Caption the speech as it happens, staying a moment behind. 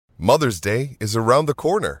Mother's Day is around the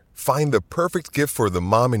corner. Find the perfect gift for the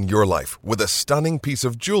mom in your life with a stunning piece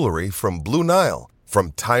of jewelry from Blue Nile.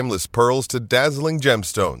 From timeless pearls to dazzling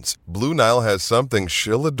gemstones, Blue Nile has something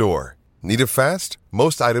she'll adore. Need it fast?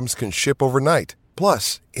 Most items can ship overnight.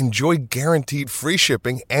 Plus, enjoy guaranteed free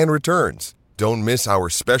shipping and returns. Don't miss our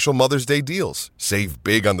special Mother's Day deals. Save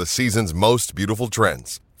big on the season's most beautiful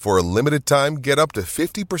trends. For a limited time, get up to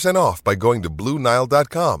 50% off by going to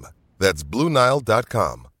BlueNile.com. That's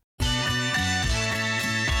BlueNile.com.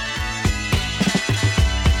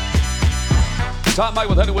 Top Mike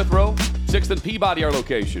with Head and Withrow, 6th and Peabody, our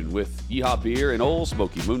location, with Yeehaw Beer and Old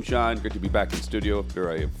Smoky Moonshine. Great to be back in studio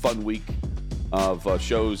after a fun week of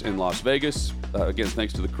shows in Las Vegas. Again,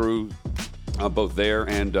 thanks to the crew, both there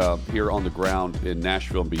and here on the ground in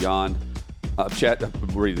Nashville and beyond. Chat,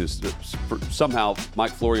 read this. Somehow,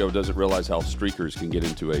 Mike Florio doesn't realize how streakers can get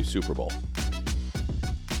into a Super Bowl.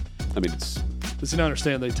 I mean, does he not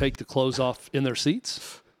understand they take the clothes off in their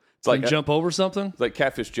seats? It's like jump over something? It's like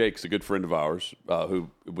Catfish Jake's a good friend of ours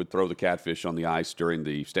who would throw the catfish on the ice during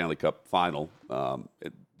the Stanley Cup final.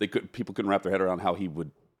 People couldn't wrap their head around how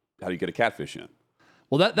you get a catfish in.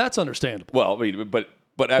 Well, that's understandable. Well, I mean, but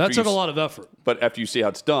after that took a lot of effort. But after you see how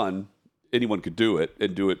it's done, anyone could do it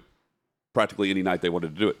and do it practically any night they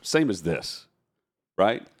wanted to do it. Same as this,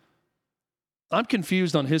 right? I'm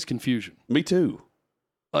confused on his confusion. Me too.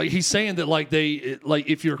 He's saying that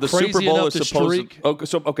if you're the crazy Super Bowl enough is to supposed streak.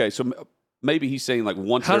 So maybe he's saying like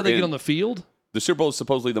once. How do they get on the field? The Super Bowl is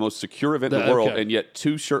supposedly the most secure event in the world, and yet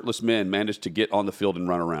two shirtless men managed to get on the field and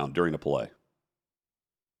run around during a play.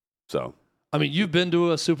 So, I mean, you've been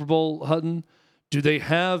to a Super Bowl, Hutton. Do they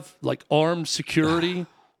have like armed security,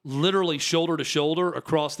 literally shoulder to shoulder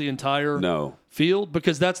across the entire field?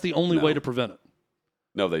 Because that's the only way to prevent it.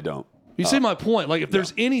 No, they don't. You see my point? Like, if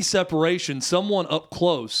there's any separation, someone up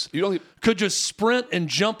close could just sprint and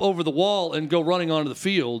jump over the wall and go running onto the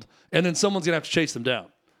field, and then someone's going to have to chase them down.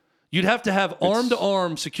 You'd have to have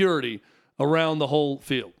arm-to-arm security around the whole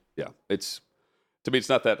field. Yeah. To me, it's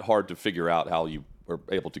not that hard to figure out how you are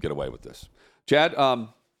able to get away with this. Chad,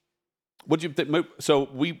 what do you think? So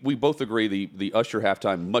we both agree the Usher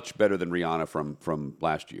halftime much better than Rihanna from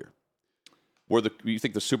last year. You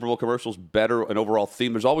think the Super Bowl commercials better, an overall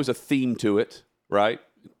theme? There's always a theme to it, right?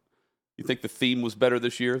 You think the theme was better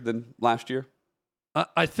this year than last year?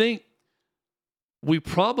 I think we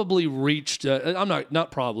probably reached.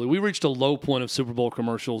 We reached a low point of Super Bowl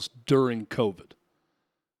commercials during COVID.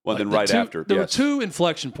 Well, then after. There were two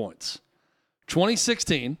inflection points.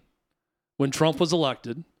 2016, when Trump was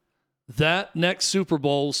elected, that next Super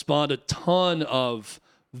Bowl spawned a ton of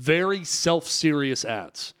very self-serious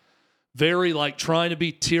ads. Very trying to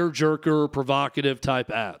be tearjerker, provocative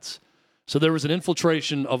type ads. So there was an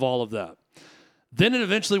infiltration of all of that. Then it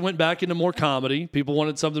eventually went back into more comedy. People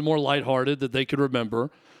wanted something more lighthearted that they could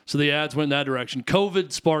remember. So the ads went in that direction.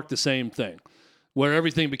 COVID sparked the same thing, where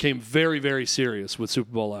everything became very, very serious with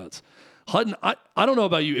Super Bowl ads. Hutton, I don't know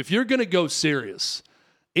about you. If you're going to go serious,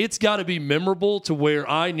 it's got to be memorable to where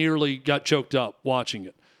I nearly got choked up watching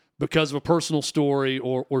it, because of a personal story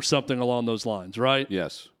or something along those lines, right?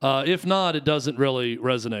 Yes. If not, it doesn't really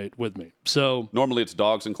resonate with me. So normally it's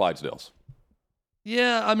dogs and Clydesdales.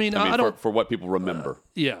 Yeah, I mean I don't for what people remember.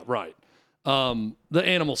 Yeah, right. The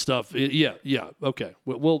animal stuff. Yeah, okay.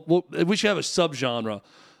 We should have a subgenre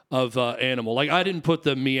of animal. Like I didn't put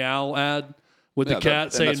the meow ad with the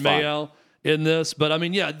cat saying meow in this, but I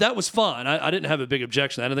mean, yeah, that was fun. I didn't have a big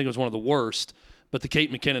objection. I didn't think it was one of the worst, but the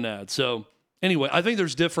Kate McKinnon ad. So. Anyway, I think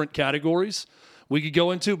there's different categories we could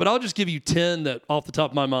go into, but I'll just give you 10 that off the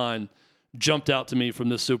top of my mind jumped out to me from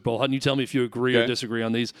this Super Bowl. And you tell me if you agree or disagree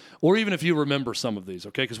on these, or even if you remember some of these,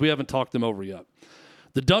 okay? Because we haven't talked them over yet.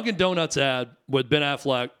 The Dunkin' Donuts ad with Ben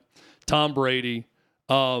Affleck, Tom Brady.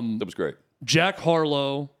 That was great. Jack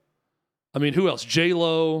Harlow. I mean, who else?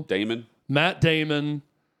 J-Lo. Matt Damon.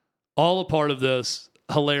 All a part of this.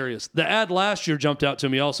 Hilarious. The ad last year jumped out to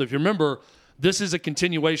me also. If you remember, this is a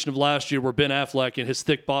continuation of last year where Ben Affleck in his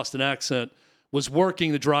thick Boston accent was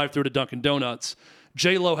working the drive-thru to Dunkin' Donuts.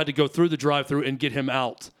 J-Lo had to go through the drive-thru and get him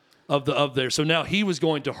out of there. So now he was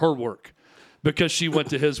going to her work because she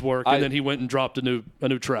went to his work, and then he went and dropped a new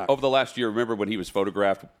track. Over the last year, remember when he was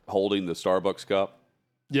photographed holding the Starbucks cup?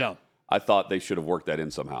 Yeah. I thought they should have worked that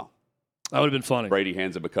in somehow. That would have been funny. Brady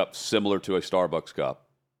hands him a cup similar to a Starbucks cup,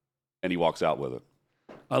 and he walks out with it.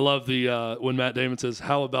 I love the when Matt Damon says,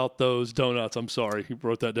 "How about those donuts?" I'm sorry, he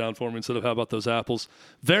wrote that down for me instead of "How about those apples?"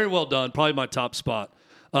 Very well done. Probably my top spot.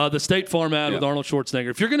 The State Farm ad with Arnold Schwarzenegger.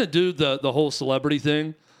 If you're going to do the whole celebrity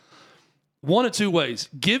thing, one of two ways: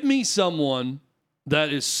 give me someone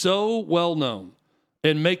that is so well known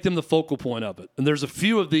and make them the focal point of it. And there's a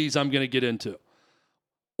few of these I'm going to get into.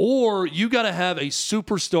 Or you got to have a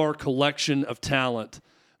superstar collection of talent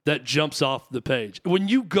that jumps off the page. When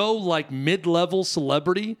you go like mid-level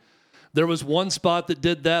celebrity, there was one spot that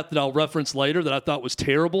did that I'll reference later that I thought was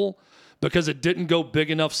terrible because it didn't go big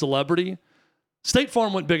enough celebrity. State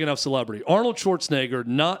Farm went big enough celebrity. Arnold Schwarzenegger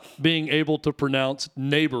not being able to pronounce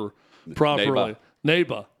neighbor properly.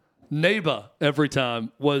 Neighbor every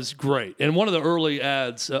time was great. And one of the early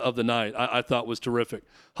ads of the night I thought was terrific.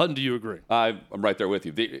 Hutton, do you agree? I'm right there with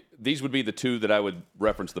you. These would be the two that I would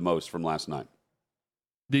reference the most from last night.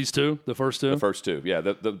 These two? The first two? The first two, yeah,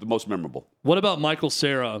 the most memorable. What about Michael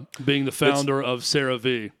Cera being the founder of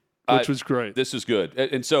CeraVe, which was great? This is good.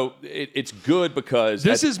 And so it's good because...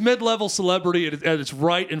 This is mid-level celebrity at its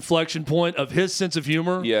right inflection point of his sense of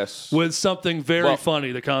humor. Yes. With something very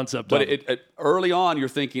funny, the concept of it. But early on, you're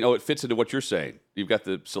thinking, it fits into what you're saying. You've got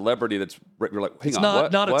the celebrity that's... You're like, hang on,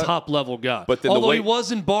 not a top-level guy. But then although he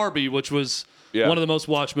was in Barbie, which was one of the most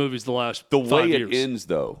watched movies the last 5 years. The way it ends,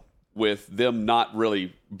 though, with them not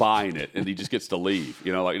really buying it, and he just gets to leave.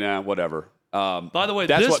 Like, nah, whatever. By the way,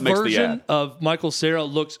 that's this what makes version of Michael Cera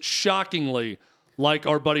looks shockingly like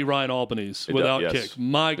our buddy Ryan Albany's without kick.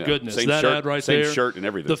 My goodness, same that shirt, ad right same there. Same shirt and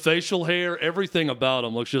everything. The facial hair, everything about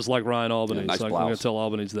him looks just like Ryan Albany's. Nice I'm blouse. going to tell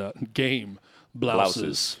Albany's that. Game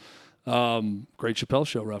blouses. Great Chappelle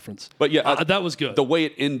Show reference. But yeah, that was good. The way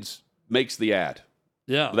it ends makes the ad.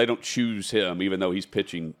 Yeah. They don't choose him, even though he's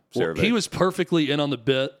pitching CeraVe. He was perfectly in on the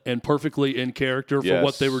bit and perfectly in character for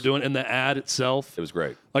what they were doing. And the ad itself. It was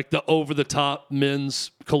great. Like the over-the-top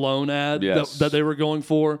men's cologne ad that they were going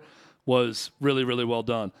for was really, really well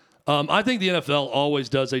done. I think the NFL always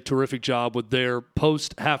does a terrific job with their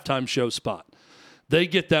post-halftime show spot. They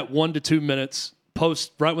get that 1 to 2 minutes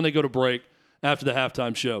post right when they go to break after the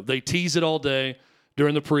halftime show. They tease it all day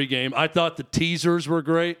during the pregame. I thought the teasers were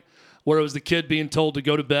great, where it was the kid being told to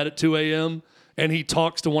go to bed at 2 a.m., and he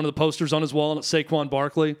talks to one of the posters on his wall, and it's Saquon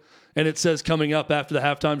Barkley, and it says coming up after the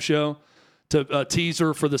halftime show to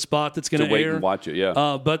teaser for the spot that's going to wait air. And watch it,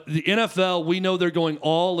 yeah. But the NFL, we know they're going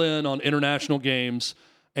all in on international games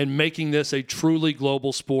and making this a truly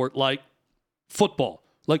global sport like football.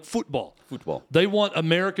 Football. They want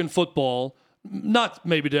American football, not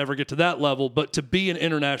maybe to ever get to that level, but to be an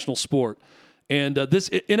international sport. And this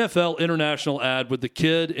NFL international ad with the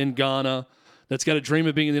kid in Ghana that's got a dream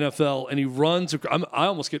of being in the NFL, and he runs. I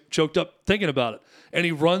almost get choked up thinking about it. And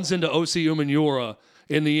he runs into O.C. Umenyiora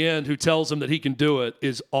in the end, who tells him that he can do it,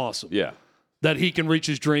 is awesome. Yeah. That he can reach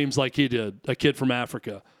his dreams like he did, a kid from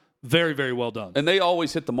Africa. Very, very well done. And they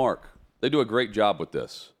always hit the mark. They do a great job with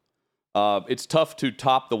this. It's tough to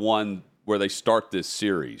top the one where they start this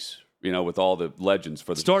series, with all the legends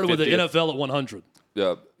for the Started 50th. with the NFL at 100.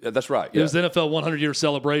 Yeah, that's right. Yeah. It was the NFL 100-year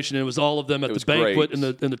celebration. It was all of them at the banquet in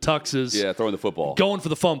the tuxes. Yeah, throwing the football. Going for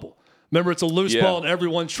the fumble. Remember, it's a loose ball, and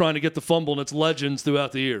everyone's trying to get the fumble, and it's legends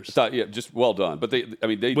throughout the years. Just well done. But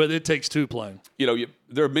But it takes two playing.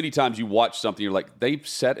 There are many times you watch something, you're like, they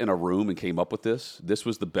sat in a room and came up with this. This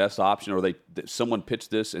was the best option, or someone pitched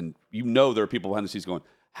this, and there are people behind the scenes going,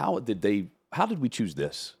 how did we choose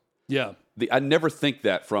this? Yeah. I never think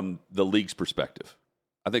that from the league's perspective.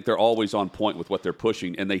 I think they're always on point with what they're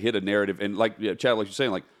pushing, and they hit a narrative. And Chad, like you're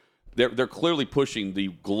saying, they're clearly pushing the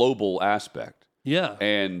global aspect. Yeah.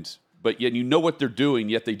 But yet what they're doing,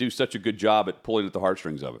 yet they do such a good job at pulling at the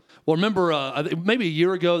heartstrings of it. Well, remember, maybe a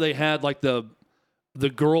year ago they had the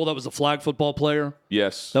girl that was a flag football player.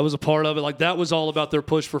 Yes. That was a part of it. That was all about their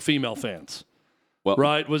push for female fans. Well,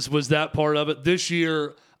 right? Was that part of it? This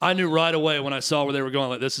year, I knew right away when I saw where they were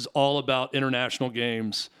going, this is all about international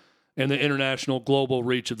games and the international global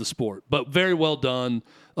reach of the sport. But very well done,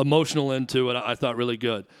 emotional into it. I thought really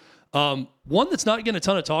good. One that's not getting a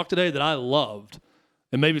ton of talk today that I loved,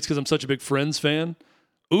 and maybe it's because I'm such a big Friends fan,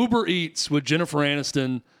 Uber Eats with Jennifer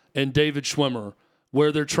Aniston and David Schwimmer,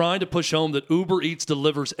 where they're trying to push home that Uber Eats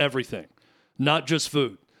delivers everything, not just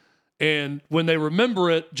food. And when they remember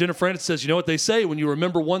it, Jennifer Aniston says, you know what they say, when you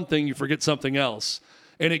remember one thing, you forget something else.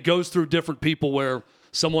 And it goes through different people where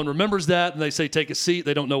someone remembers that and they say, take a seat.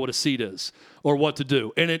 They don't know what a seat is or what to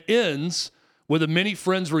do. And it ends with a mini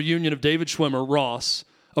Friends reunion of David Schwimmer, Ross,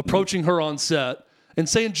 approaching her on set and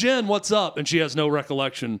saying, Jen, what's up? And she has no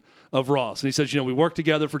recollection of Ross. And he says, we worked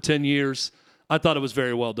together for 10 years. I thought it was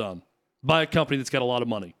very well done by a company that's got a lot of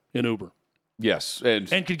money in Uber. Yes. And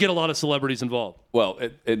could get a lot of celebrities involved. Well,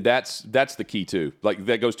 and that's the key, too.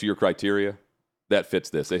 That goes to your criteria. That fits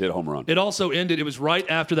this. They hit a home run. It also ended, it was right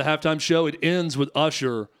after the halftime show. It ends with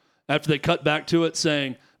Usher, after they cut back to it,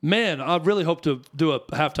 saying, man, I really hope to do a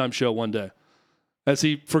halftime show one day. As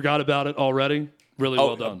he forgot about it already. Really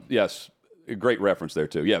well done. Yes. a great reference there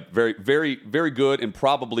too. Yeah, very, very, very good, and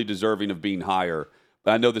probably deserving of being higher.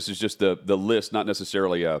 I know this is just the list, not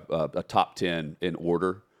necessarily a top 10 in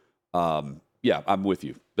order. Yeah, I'm with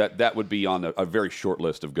you. That would be on a very short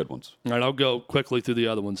list of good ones. All right, I'll go quickly through the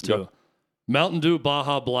other ones too. Go. Mountain Dew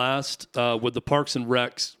Baja Blast with the Parks and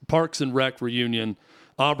Rec reunion.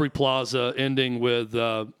 Aubrey Plaza ending with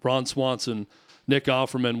Ron Swanson, Nick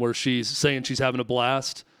Offerman, where she's saying she's having a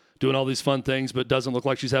blast, doing all these fun things, but doesn't look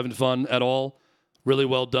like she's having fun at all. Really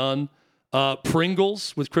well done.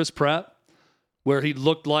 Pringles with Chris Pratt, where he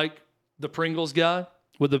looked like the Pringles guy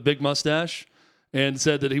with the big mustache and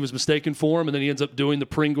said that he was mistaken for him, and then he ends up doing the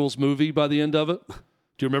Pringles movie by the end of it. Do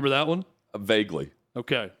you remember that one? Vaguely.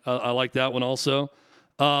 Okay. I like that one also.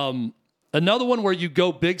 Another one where you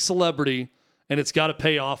go big celebrity, and it's got to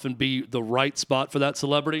pay off and be the right spot for that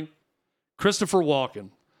celebrity. Christopher Walken.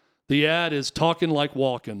 The ad is Talking Like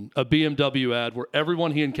Walken, a BMW ad where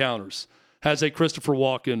everyone he encounters has a Christopher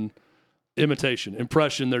Walken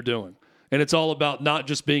impression they're doing. And it's all about not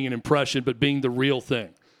just being an impression, but being the real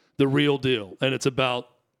thing, the real deal. And it's about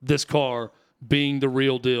this car being the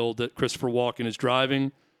real deal that Christopher Walken is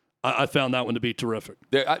driving. I found that one to be terrific.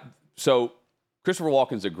 So Christopher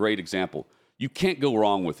Walken's a great example. You can't go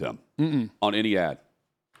wrong with him on any ad.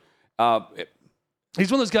 He's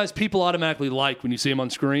one of those guys people automatically like when you see him on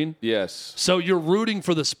screen. Yes. So you're rooting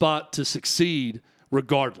for the spot to succeed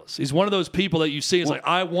regardless. He's one of those people that you see. It's like,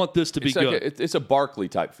 I want this to be good. It's a Barkley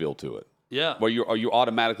type feel to it. Yeah. Where you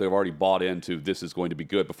automatically have already bought into this is going to be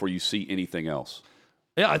good before you see anything else.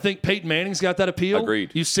 Yeah, I think Peyton Manning's got that appeal.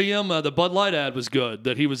 Agreed. You see him, the Bud Light ad was good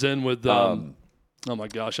that he was in with, oh my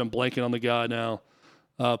gosh, I'm blanking on the guy now.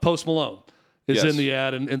 Post Malone is in the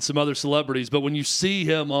ad and some other celebrities. But when you see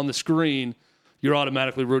him on the screen, you're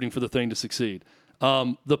automatically rooting for the thing to succeed.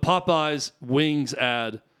 The Popeyes Wings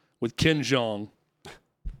ad with Ken Jeong,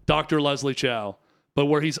 Dr. Leslie Chow, but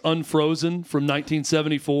where he's unfrozen from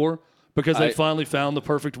 1974 because they finally found the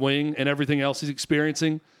perfect wing and everything else he's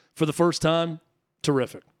experiencing for the first time.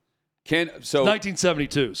 Terrific.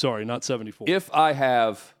 1972, sorry, not 74. If I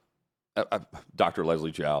have Dr.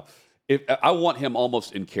 Leslie Chow, if I want him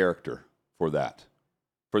almost in character for that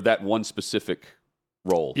one specific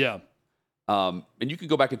role. Yeah. And you can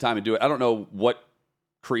go back in time and do it. I don't know what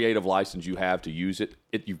creative license you have to use it.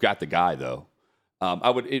 You've got the guy though.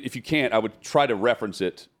 If you can't, I would try to reference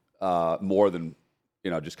it more than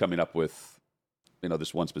just coming up with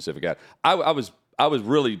this one specific ad. I was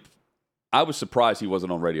surprised he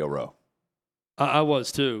wasn't on Radio Row. I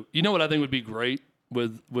was too. You know what I think would be great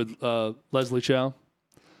with Leslie Chow?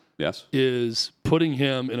 Yes. Is putting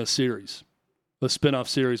him in a series, a spinoff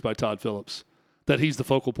series by Todd Phillips, that he's the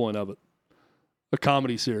focal point of it. A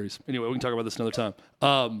comedy series. Anyway, we can talk about this another time.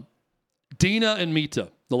 Dina and Mita,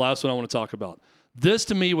 the last one I want to talk about. This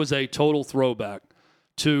to me was a total throwback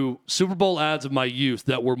to Super Bowl ads of my youth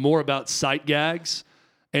that were more about sight gags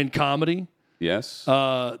and comedy. Yes.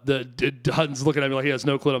 Hutton's looking at me like he has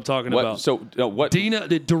no clue what I'm talking about. So what?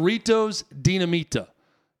 Doritos Dinamita.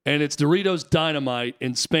 And it's Doritos Dynamite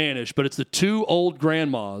in Spanish, but it's the two old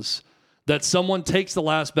grandmas that someone takes the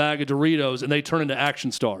last bag of Doritos and they turn into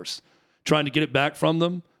action stars, trying to get it back from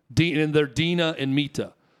them. And they're Dina and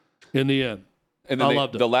Mita in the end. And then I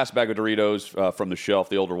loved it. The last bag of Doritos from the shelf,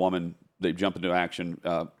 the older woman, they jump into action,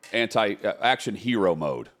 action hero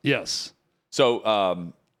mode. Yes.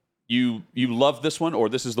 So you love this one, or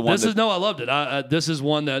this is the one? No, I loved it. This is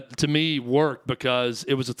one that to me worked because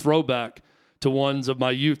it was a throwback to ones of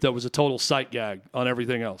my youth that was a total sight gag on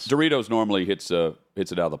everything else. Doritos normally hits it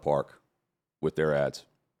out of the park with their ads.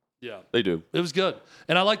 Yeah, they do. It was good,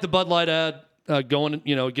 and I like the Bud Light ad going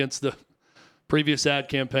against the previous ad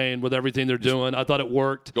campaign with everything they're doing. I thought it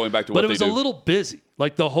worked. Going back to what they do. But it was a little busy.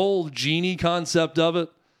 Like the whole genie concept of it,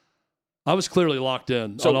 I was clearly locked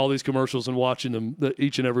in on all these commercials and watching them,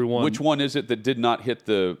 each and every one. Which one is it that did not hit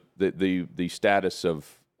the status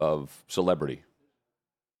of celebrity?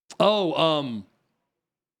 Oh,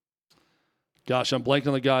 gosh, I'm blanking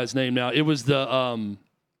on the guy's name now. It was the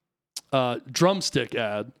drumstick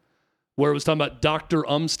ad where it was talking about Dr.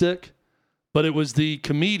 Umstick, but it was the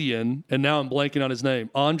comedian, and now I'm blanking on his name.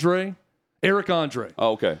 Eric Andre.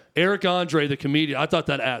 Oh, okay. Eric Andre, the comedian. I thought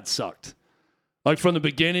that ad sucked. Like from the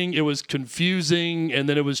beginning, it was confusing, and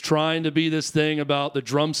then it was trying to be this thing about the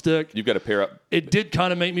drumstick. You've got to pair up. It did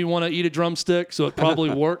kind of make me want to eat a drumstick, so it probably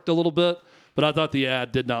worked a little bit, but I thought the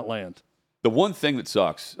ad did not land. The one thing that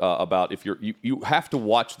sucks about if you have to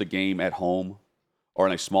watch the game at home or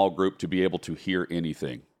in a small group to be able to hear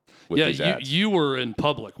anything with these ads. You were in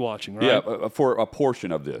public watching, right? Yeah, for a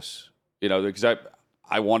portion of this, because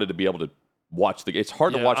I wanted to be able to watch the game. It's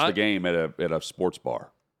hard to watch the game at a sports bar.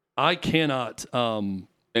 I cannot. And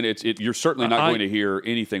you're certainly not going to hear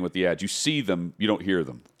anything with the ads. You see them, you don't hear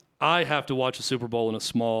them. I have to watch a Super Bowl in a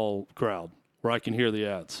small crowd where I can hear the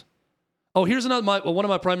ads. Oh, here's one of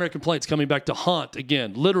my primary complaints coming back to haunt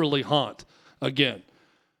again, literally haunt again.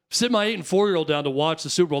 Sit my 8 and 4-year-old down to watch the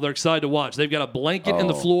Super Bowl. They're excited to watch. They've got a blanket in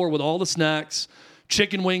the floor with all the snacks,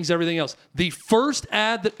 chicken wings, everything else. The first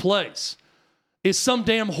ad that plays is some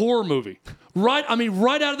damn horror movie. Right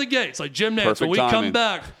out of the gates, like Jim Nantz. When we come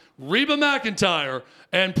back, Reba McEntire,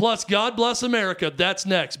 and plus God Bless America, that's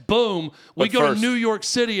next. Boom. We go to New York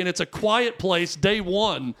City, and it's A Quiet Place, day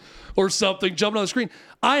one or something, jumping on the screen.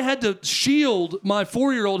 I had to shield my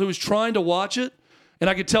 4-year-old who was trying to watch it, and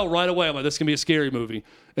I could tell right away, I'm like, this is going to be a scary movie.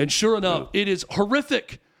 And sure enough, it is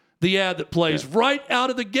horrific, the ad that plays right out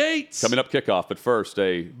of the gates. Coming up kickoff, but first,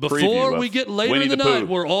 before we get later in the night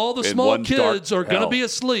where all the small kids are going to be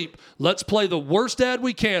asleep, let's play the worst ad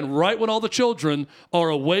we can right when all the children are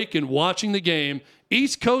awake and watching the game.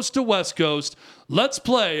 East Coast to West Coast. Let's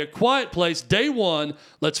play A Quiet Place, day one.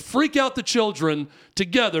 Let's freak out the children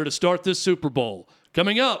together to start this Super Bowl.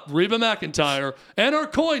 Coming up, Reba McEntire and our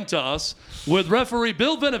coin toss with referee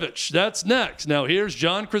Bill Vinovich. That's next. Now here's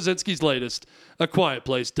John Krasinski's latest, A Quiet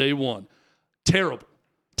Place, day one.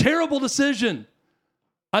 Terrible decision.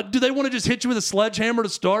 Do they want to just hit you with a sledgehammer to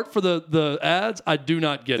start for the ads? I do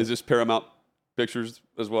not get it. Is this Paramount Pictures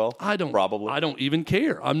as well? I don't Probably. even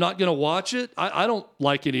care. I'm not going to watch it. I don't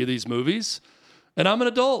like any of these movies, and I'm an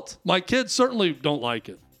adult. My kids certainly don't like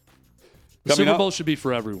it. The Super Bowl should be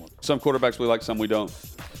for everyone. Some quarterbacks we like, some we don't.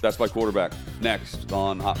 That's my quarterback. Next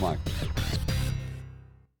on Hot Mic.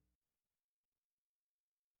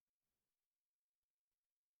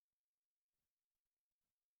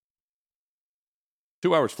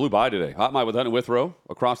 Two hours flew by today. Hot Mic with Hunt and Withrow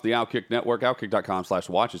across the Outkick Network.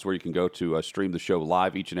 Outkick.com/watch is where you can go to stream the show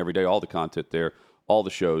live each and every day. All the content there, all the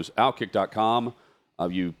shows. Outkick.com.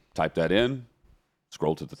 You type that in,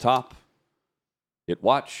 scroll to the top, hit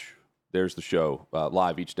watch. There's the show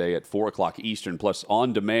live each day at 4 o'clock Eastern. Plus,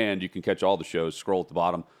 on demand, you can catch all the shows. Scroll at the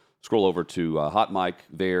bottom. Scroll over to Hot Mic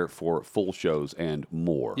there for full shows and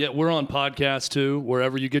more. Yeah, we're on podcast, too,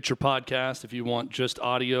 wherever you get your podcast. If you want just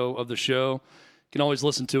audio of the show, you can always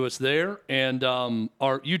listen to us there. And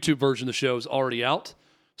our YouTube version of the show is already out,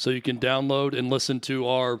 so you can download and listen to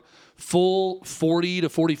our full 40 to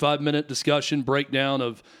 45-minute discussion breakdown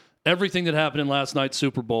of everything that happened in last night's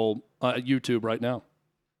Super Bowl at YouTube right now.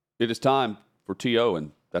 It is time for T.O.,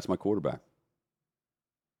 and that's my quarterback.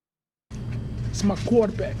 It's my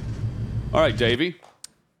quarterback. All right, Davey.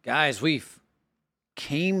 Guys, we've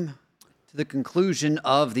came to the conclusion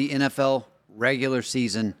of the NFL regular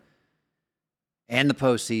season and the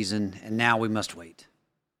postseason, and now we must wait.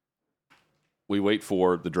 We wait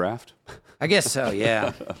for the draft? I guess so,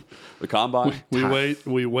 yeah. The combine?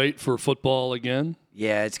 We wait for football again?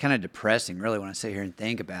 Yeah, it's kind of depressing, really, when I sit here and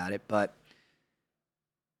think about it, but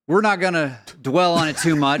we're not going to dwell on it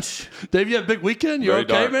too much. Dave, you have a big weekend? You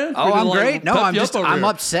okay, man? Oh, I'm great. No, I'm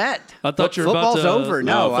upset. I thought you were about to... Football's over.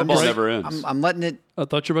 No, football never ends. I'm letting it... I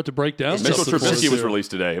thought you were about to break down. Mitchell Trubisky was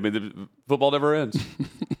released today. I mean, the football never ends.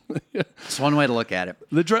 It's one way to look at it.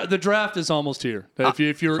 The draft is almost here.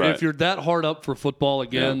 If you're that hard up for football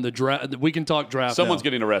again, the draft, we can talk draft. Someone's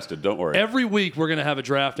getting arrested. Don't worry. Every week we're going to have a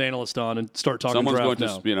draft analyst on and start talking draft.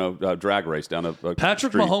 Someone's going to drag race down a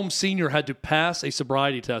Patrick street. Mahomes Sr. had to pass a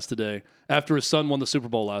sobriety test today after his son won the Super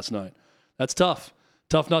Bowl last night. That's tough.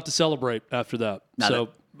 Tough not to celebrate after that.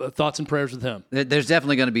 Thoughts and prayers with him. There's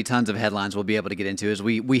definitely going to be tons of headlines we'll be able to get into as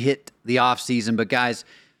we hit the off season. But guys,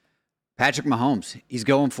 Patrick Mahomes, he's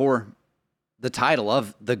going for the title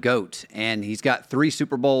of the GOAT, and he's got 3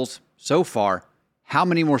 Super Bowls so far. How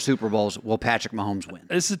many more Super Bowls will Patrick Mahomes win?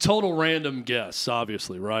 It's a total random guess,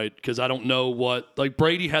 obviously, right? Because I don't know like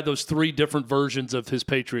Brady had those 3 different versions of his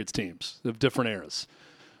Patriots teams of different eras.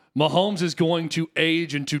 Mahomes is going to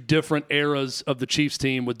age into different eras of the Chiefs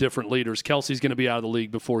team with different leaders. Kelsey's going to be out of the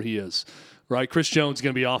league before he is, right? Chris Jones is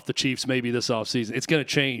going to be off the Chiefs maybe this offseason. It's going to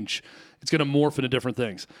change. It's going to morph into different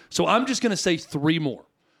things. So I'm just going to say 3 more.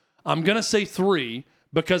 I'm going to say 3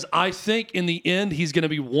 because I think in the end he's going to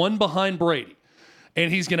be 1 behind Brady,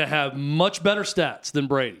 and he's going to have much better stats than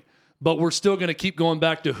Brady. But we're still going to keep going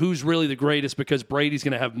back to who's really the greatest because Brady's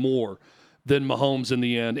going to have more than Mahomes in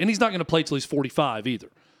the end. And he's not going to play till he's 45 either,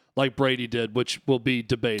 like Brady did, which will be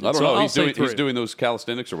debated. I don't know. He's doing those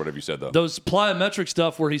calisthenics or whatever you said, though. Those plyometric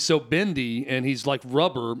stuff where he's so bendy and he's like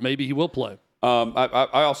rubber, maybe he will play. I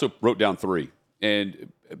also wrote down 3.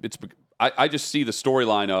 And I just see the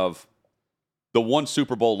storyline of the one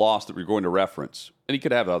Super Bowl loss that we're going to reference, and he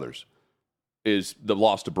could have others, is the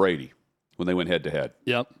loss to Brady when they went head-to-head.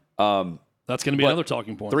 Yep. That's going to be another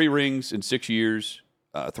talking point. 3 rings in 6 years,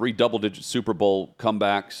 3 double-digit Super Bowl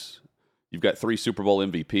comebacks. You've got 3 Super Bowl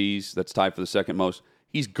MVPs. That's tied for the second most.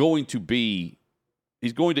 He's going to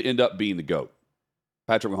end up being the GOAT.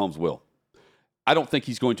 Patrick Mahomes will. I don't think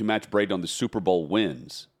he's going to match Brady on the Super Bowl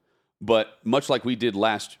wins. But much like we did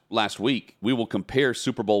last week, we will compare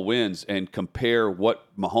Super Bowl wins and compare what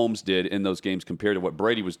Mahomes did in those games compared to what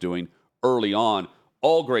Brady was doing early on.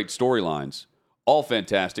 All great storylines, all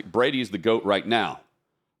fantastic. Brady is the GOAT right now.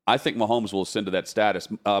 I think Mahomes will ascend to that status.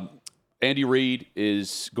 Andy Reid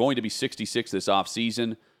is going to be 66 this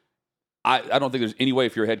offseason. I don't think there's any way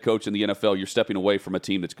if you're a head coach in the NFL, you're stepping away from a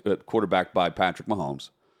team that's quarterbacked by Patrick Mahomes.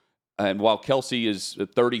 And while Kelsey is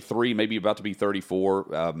 33, maybe about to be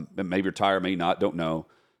 34, maybe retire, may not, don't know.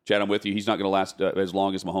 Chad, I'm with you. He's not going to last as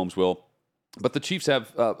long as Mahomes will. But the Chiefs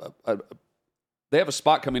have they have a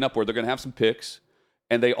spot coming up where they're going to have some picks,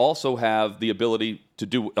 and they also have the ability to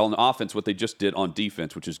do on offense what they just did on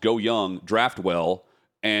defense, which is go young, draft well,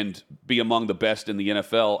 and be among the best in the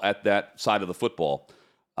NFL at that side of the football.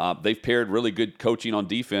 They've paired really good coaching on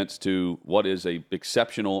defense to what is a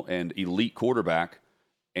exceptional and elite quarterback.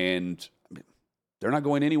 And they're not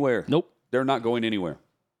going anywhere. Nope. They're not going anywhere.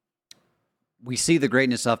 We see the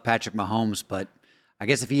greatness of Patrick Mahomes, but I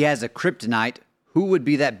guess if he has a kryptonite, who would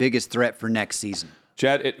be that biggest threat for next season?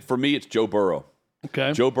 Chad, for me, it's Joe Burrow.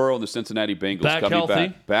 Okay. Joe Burrow and the Cincinnati Bengals back coming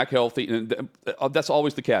healthy. Back healthy. And that's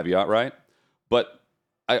always the caveat, right? But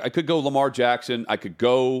I could go Lamar Jackson. I could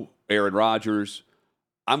go Aaron Rodgers.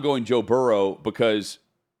 I'm going Joe Burrow because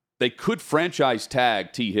they could franchise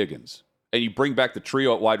tag T. Higgins. And you bring back the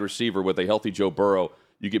trio at wide receiver with a healthy Joe Burrow,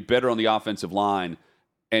 you get better on the offensive line,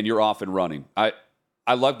 and you're off and running. I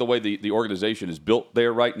love the way the organization is built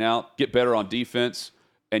there right now. Get better on defense,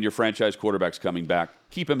 and your franchise quarterback's coming back.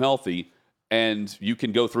 Keep him healthy, and you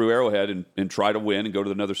can go through Arrowhead and try to win and go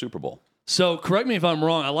to another Super Bowl. So correct me if I'm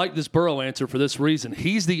wrong. I like this Burrow answer for this reason.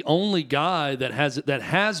 He's the only guy that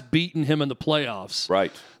has beaten him in the playoffs.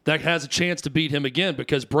 Right. That has a chance to beat him again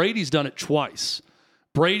because Brady's done it twice.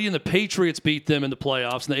 Brady and the Patriots beat them in the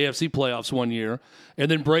playoffs, in the AFC playoffs one year,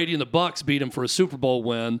 and then Brady and the Bucs beat him for a Super Bowl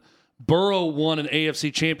win. Burrow won an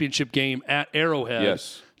AFC championship game at Arrowhead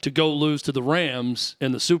to go lose to the Rams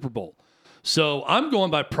in the Super Bowl. So I'm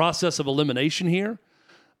going by process of elimination here.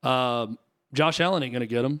 Josh Allen ain't going to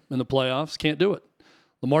get him in the playoffs. Can't do it.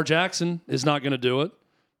 Lamar Jackson is not going to do it.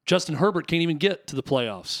 Justin Herbert can't even get to the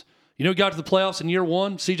playoffs. You know who got to the playoffs in year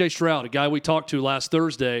one? C.J. Stroud, a guy we talked to last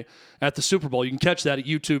Thursday at the Super Bowl. You can catch that at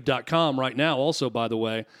youtube.com right now also, by the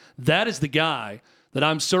way. That is the guy that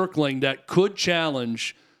I'm circling that could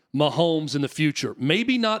challenge Mahomes in the future.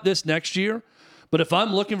 Maybe not this next year, but if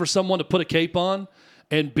I'm looking for someone to put a cape on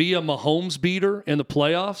and be a Mahomes beater in the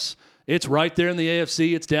playoffs, it's right there in the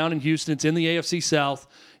AFC. It's down in Houston. It's in the AFC South.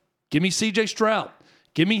 Give me C.J. Stroud.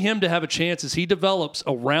 Give me him to have a chance as he develops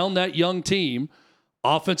around that young team.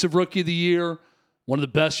 Offensive Rookie of the Year, one of the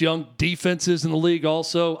best young defenses in the league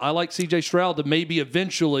also. I like C.J. Stroud to maybe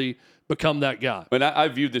eventually become that guy. But I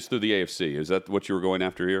viewed this through the AFC. Is that what you were going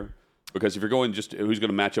after here? Because if you're going just who's going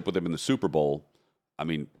to match up with him in the Super Bowl, I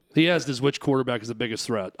mean. He has this which quarterback is the biggest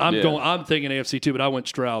threat. I'm thinking AFC too, but I went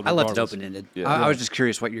Stroud. I left it open-ended. Yeah. I was just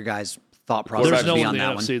curious what your guys' thought process There's would be no on in the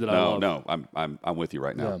that NFC one. that I love. No, I'm with you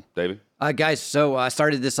right now. Yeah. David? Guys, so I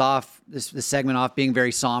started this segment off being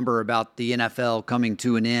very somber about the NFL coming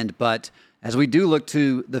to an end. But as we do look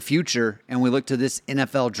to the future and we look to this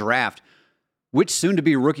NFL draft, which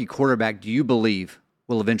soon-to-be rookie quarterback do you believe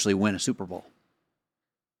will eventually win a Super Bowl?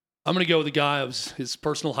 I'm going to go with the guy I was his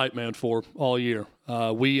personal hype man for all year.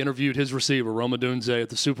 We interviewed his receiver, Roma Dunze, at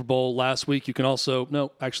the Super Bowl last week. You can also,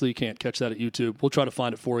 no, actually you can't catch that at YouTube. We'll try to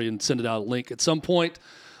find it for you and send it out a link at some point.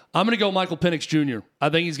 I'm going to go Michael Penix Jr. I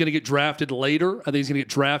think he's going to get drafted later. I think he's going to get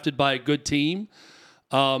drafted by a good team.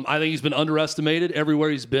 I think he's been underestimated everywhere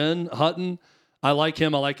he's been. Hutton, I like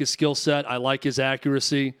him. I like his skill set. I like his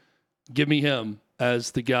accuracy. Give me him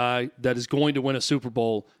as the guy that is going to win a Super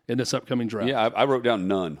Bowl in this upcoming draft. Yeah, I wrote down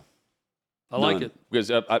none. I like it.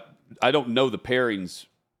 Because I don't know the pairings,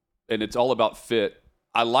 and it's all about fit.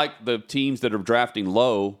 I like the teams that are drafting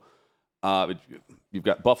low. You've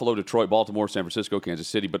got Buffalo, Detroit, Baltimore, San Francisco, Kansas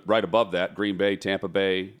City, but right above that, Green Bay, Tampa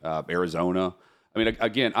Bay, Arizona. I mean,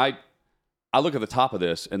 again, I look at the top of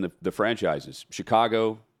this and the franchises.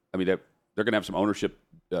 Chicago, I mean, they're going to have some ownership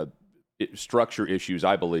structure issues,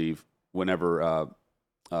 I believe, whenever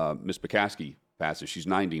Miss McCaskey passes. She's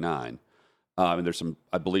 99. And there's some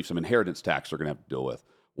inheritance tax they're going to have to deal with.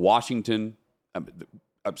 Washington,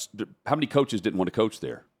 how many coaches didn't want to coach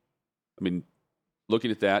there? I mean,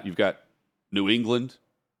 looking at that, you've got New England,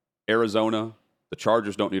 Arizona. The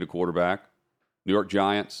Chargers don't need a quarterback. New York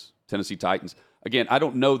Giants, Tennessee Titans. Again, I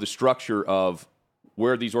don't know the structure of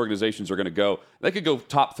where these organizations are going to go. They could go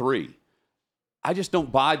top 3. I just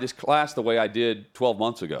don't buy this class the way I did 12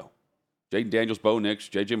 months ago. Jaden Daniels, Bo Nix,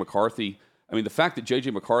 J.J. McCarthy. I mean, the fact that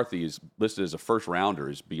J.J. McCarthy is listed as a first-rounder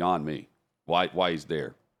is beyond me, why he's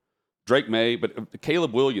there. Drake May, but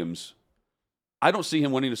Caleb Williams, I don't see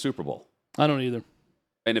him winning a Super Bowl. I don't either.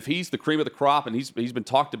 And if he's the cream of the crop, and he's been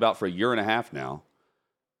talked about for a year and a half now,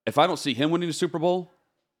 if I don't see him winning a Super Bowl,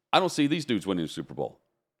 I don't see these dudes winning a Super Bowl.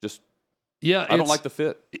 I don't like the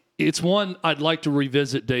fit. It's one I'd like to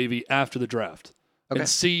revisit, Davey, after the draft and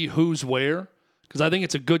see who's where. Because I think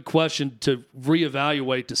it's a good question to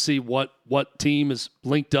reevaluate to see what team is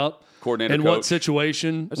linked up coordinator, and coach. What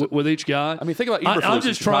situation with each guy. I mean, think about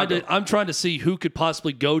Eberflus. I'm trying to see who could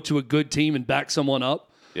possibly go to a good team and back someone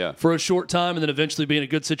up for a short time, and then eventually be in a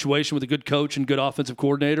good situation with a good coach and good offensive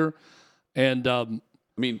coordinator. And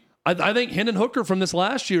I think Hendon Hooker from this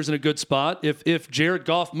last year is in a good spot if Jared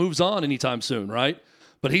Goff moves on anytime soon, right?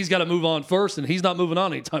 But he's got to move on first, and he's not moving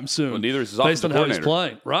on anytime soon. Well, neither is his based on how he's coordinator.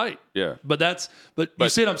 playing, right? Yeah. But you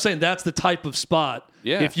see what I'm saying? That's the type of spot.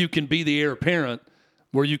 Yeah. If you can be the heir apparent,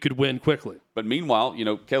 where you could win quickly. But meanwhile,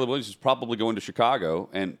 Caleb Williams is probably going to Chicago,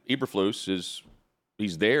 and Eberflus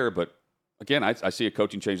he's there. But again, I see a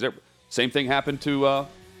coaching change there. Same thing happened to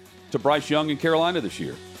Bryce Young in Carolina this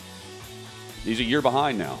year. He's a year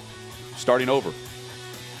behind now, starting over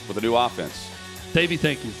with a new offense. Davey,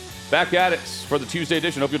 thank you. Back at it for the Tuesday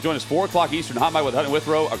edition. Hope you'll join us 4 o'clock Eastern. Hot Mic with Hunt and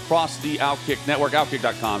Withrow across the Outkick Network.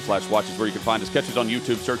 Outkick.com/watch is where you can find us. Catch us on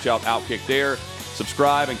YouTube. Search out Outkick there.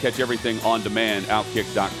 Subscribe and catch everything on demand.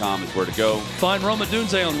 Outkick.com is where to go. Find Roma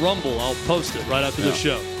Dunze on Rumble. I'll post it right after the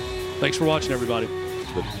show. Thanks for watching, everybody.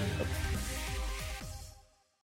 Good.